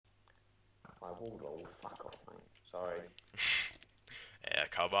coooool. Fuck off, mate. Sorry. Yeah,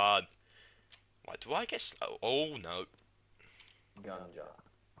 come on. Why do I get slow? Oh no. Ganja.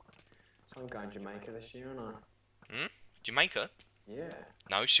 So I'm going to Jamaica this year, aren't I? Hmm? Jamaica? Yeah.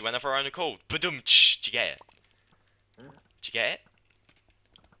 No, she went of her own accord. Badum-tsh. Did you get it? Huh? Did you get it?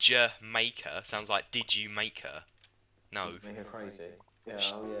 Jamaica sounds like did you make her? No. Make her crazy. Yeah,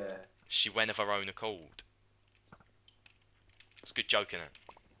 oh yeah. She went of her own accord. It's a good joke, isn't it?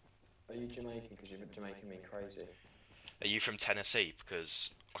 Are you Jamaican because you're Jamaican me crazy? Are you from Tennessee?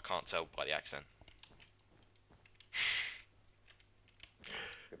 Because I can't tell by the accent.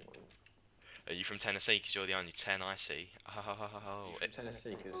 Good one. Are you from Tennessee? Because you're the only 10 I see. Oh. Are you from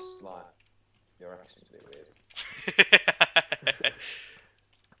Tennessee because, like, your accent's a bit weird.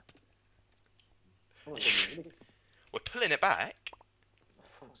 Come on, Jimmy. We're pulling it back. What the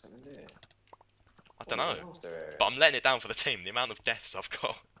fuck's happening there? I don't know. But I'm letting it down for the team. The amount of deaths I've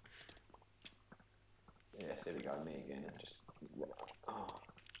got. Yes, here we go, me again. Just... Oh.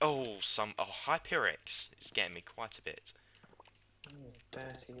 Oh, Hyperix is getting me quite a bit.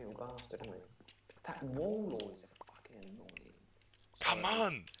 Dirty little bastard, isn't he? That warlord is a fucking annoying. Come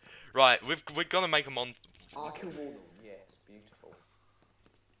on! Right, we're gonna make a mon... Oh, I killed warlord, yes, beautiful.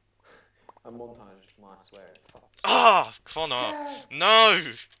 A montage, my swear. Fuck. Ah, Connor! Yes!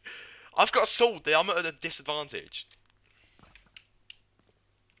 No! I've got a sword there, I'm at a disadvantage.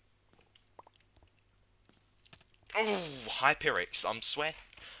 Oh, Hyperix, I swear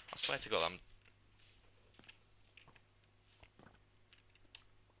to God,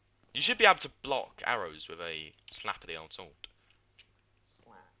 You should be able to block arrows with a slap of the old sword.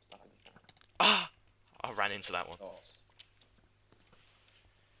 Slap. Ah! I ran into that one. Oh,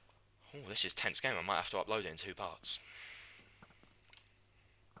 Oh, this is tense game. I might have to upload it in 2 parts.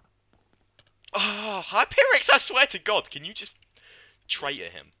 Oh, Hyperix, I swear to God, can you just traitor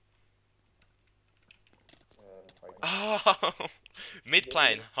him? Oh,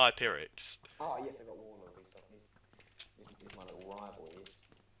 mid-plane, Hyperix. oh, yes, I got warlord. He's my little rival.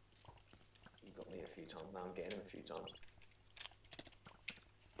 He got me a few times. Now I'm getting him a few times.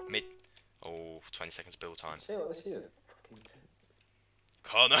 Mid. Oh, 20 seconds build time. See what this is? Fucking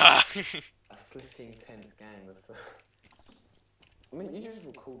Connor! a flipping tense game of the... I mean, you just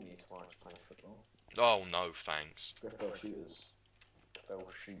recalled me twice playing football. Oh, no, thanks. Griff bell shooters. Bell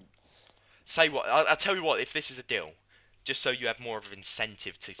sheets. Say what, I'll tell you what, if this is a deal, just so you have more of an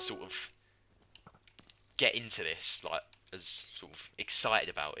incentive to sort of get into this, like, as sort of excited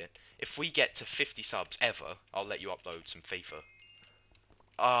about it. If we get to 50 subs ever, I'll let you upload some FIFA.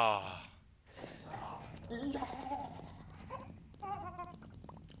 Ah.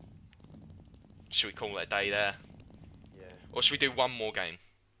 Should we call it a day there? Yeah. Or should we do one more game?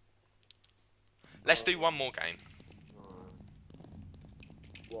 Let's do one more game.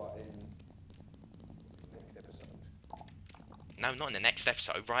 What, in next episode? No, not in the next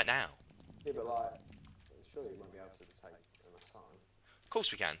episode, right now. Yeah, but like, surely you won't be able to take enough time. Of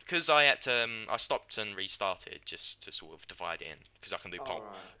course we can, because I had to, I stopped and restarted just to sort of divide it in, because I can do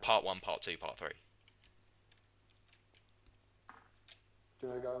part 1, part 2, part 3. Do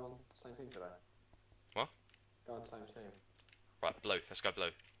you want to go on the same team today? What? Go on the same team. Right, blue, let's go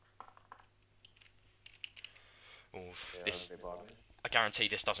blue. Oh, Yeah, this, I guarantee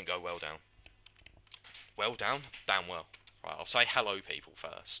this doesn't go well down. Well down? Damn well. Right, I'll say hello people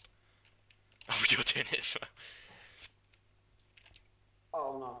first. Oh, you're doing it as well.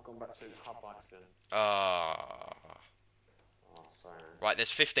 Oh no, I've gone back to the hub by accident. Ah. Oh, sorry. Right,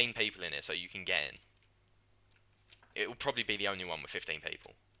 there's 15 people in it, so you can get in. It will probably be the only one with 15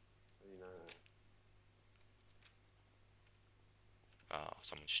 people. You know. Ah,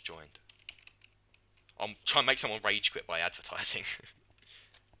 someone just joined. I'm trying to make someone rage quit by advertising.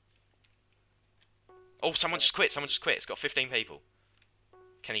 Oh, someone just quit, It's got 15 people.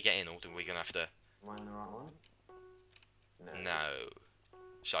 Can he get in, or are we going to have to... Am I in the right one? No.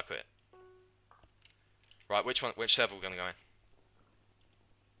 Should I quit? Right, which server are we going to go in?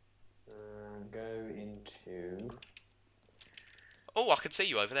 Go into... Oh, I can see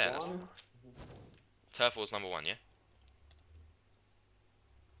you over there. One. Turf Wars number 1, yeah?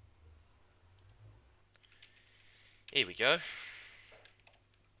 Here we go.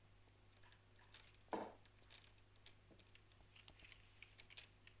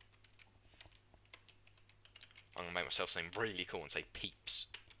 I'm going to make myself something really cool and say peeps.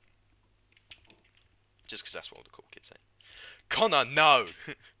 Just because that's what all the cool kids say. Connor, no!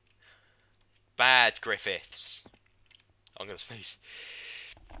 Bad Griffiths. I'm going to sneeze.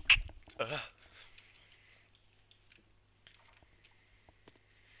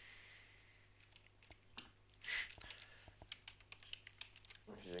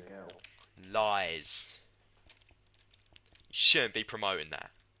 She's a girl. Lies. You shouldn't be promoting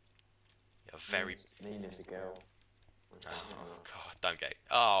that. You're very... Nina's a girl. Oh, God, don't get...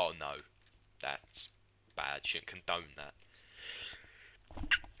 Oh, no. That's bad. You shouldn't condone that.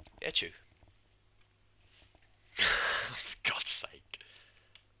 Get you. For God's sake.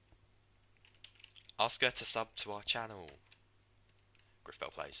 Ask her to sub to our channel. Griff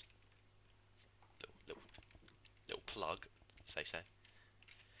Bell plays. Little plug, as they say.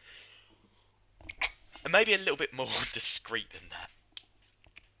 And maybe a little bit more discreet than that.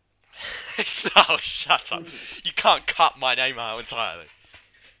 Oh, shut up. You can't cut my name out entirely.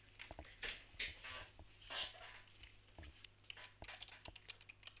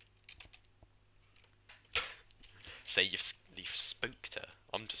 Say you've spooked her.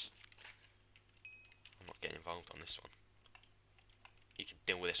 I'm not getting involved on this one. You can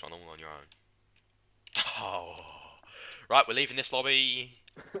deal with this one all on your own. Oh. Right, we're leaving this lobby.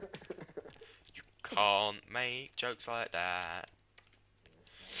 You can't make jokes like that.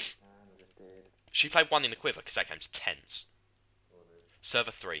 Should we play one in the quiver? Because that game's tense. Server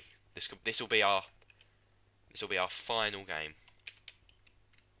 3. This will be our final game.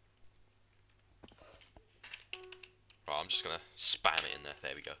 Right, I'm just gonna spam it in there.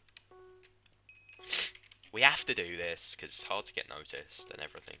 There we go. We have to do this because it's hard to get noticed and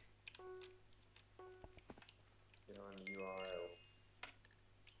everything. URL.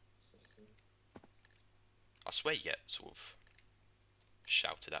 I swear you get sort of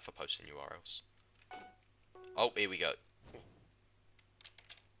shouted at for posting URLs. Oh, here we go.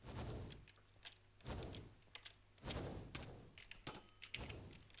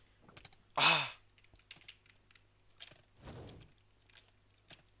 Ah!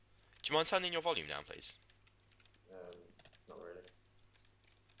 Do you mind turning your volume down, please? Not really.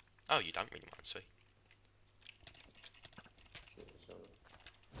 Oh, you don't really mind, sweet.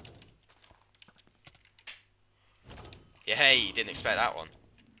 Yeah, hey, you didn't expect that one.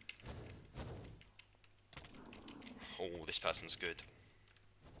 Oh, this person's good.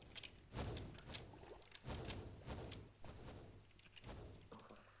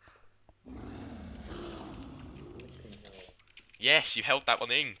 Yes, you held that one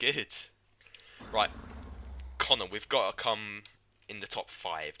in. Good. Right. Connor, we've got to come in the top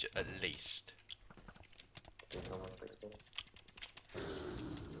 5 at least.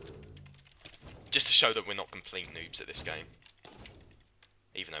 Just to show that we're not complete noobs at this game.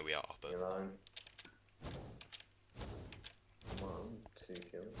 Even though we are, but... You're alone. 1, 2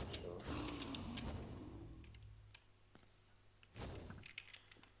 kills, sure.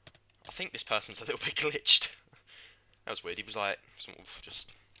 I think this person's a little bit glitched. That was weird. He was like, sort of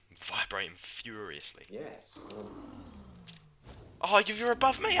just vibrating furiously. Yes. Oh, you're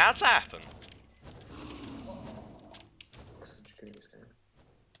above me. How'd that happen?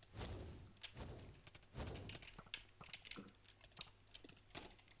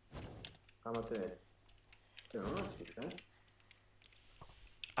 How am I doing? Doing alright, to be fair.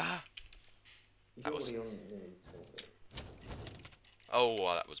 Ah. That was... on the Oh,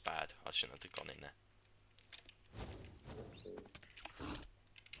 well, that was bad. I shouldn't have gone in there.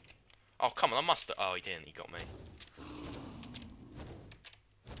 Oh, come on, I must have... Oh, he didn't. He got me.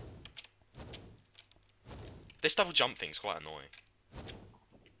 This double jump thing's quite annoying.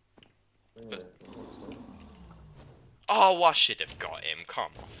 But... Oh, I should have got him.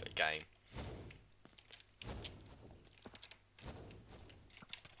 Come off it, game.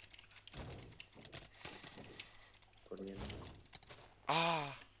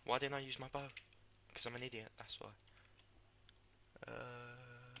 Ah, why didn't I use my bow? Because I'm an idiot, that's why.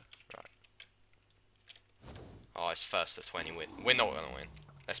 Right. Oh, it's first to 20 win. We're not gonna win.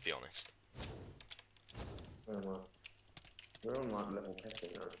 Let's be honest. We're on like level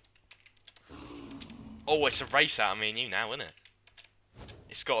 50 now. Oh, it's a race out of me and you now, isn't it?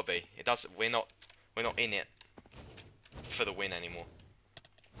 It's gotta be. It does. We're not in it for the win anymore.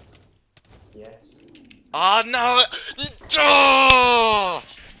 Yes. Oh no! Oh!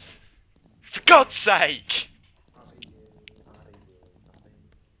 For God's sake!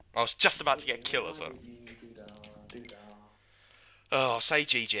 I was just about to get killed or something. Oh, say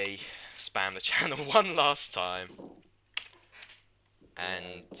GG. Spam the channel one last time.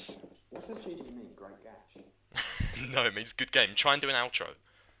 And... What does GG mean? Great gash? No, it means good game. Try and do an outro.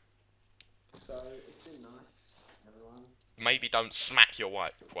 So, it's been nice, everyone. Maybe don't smack your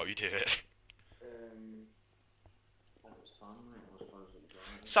wife while you do it. That was fun, it was fun.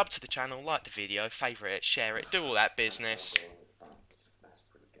 Sub to the channel, like the video, favourite it, share it, do all that business. That's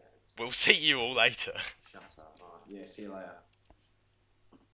pretty good. We'll see you all later. Shut up, Mark. Yeah, see you later.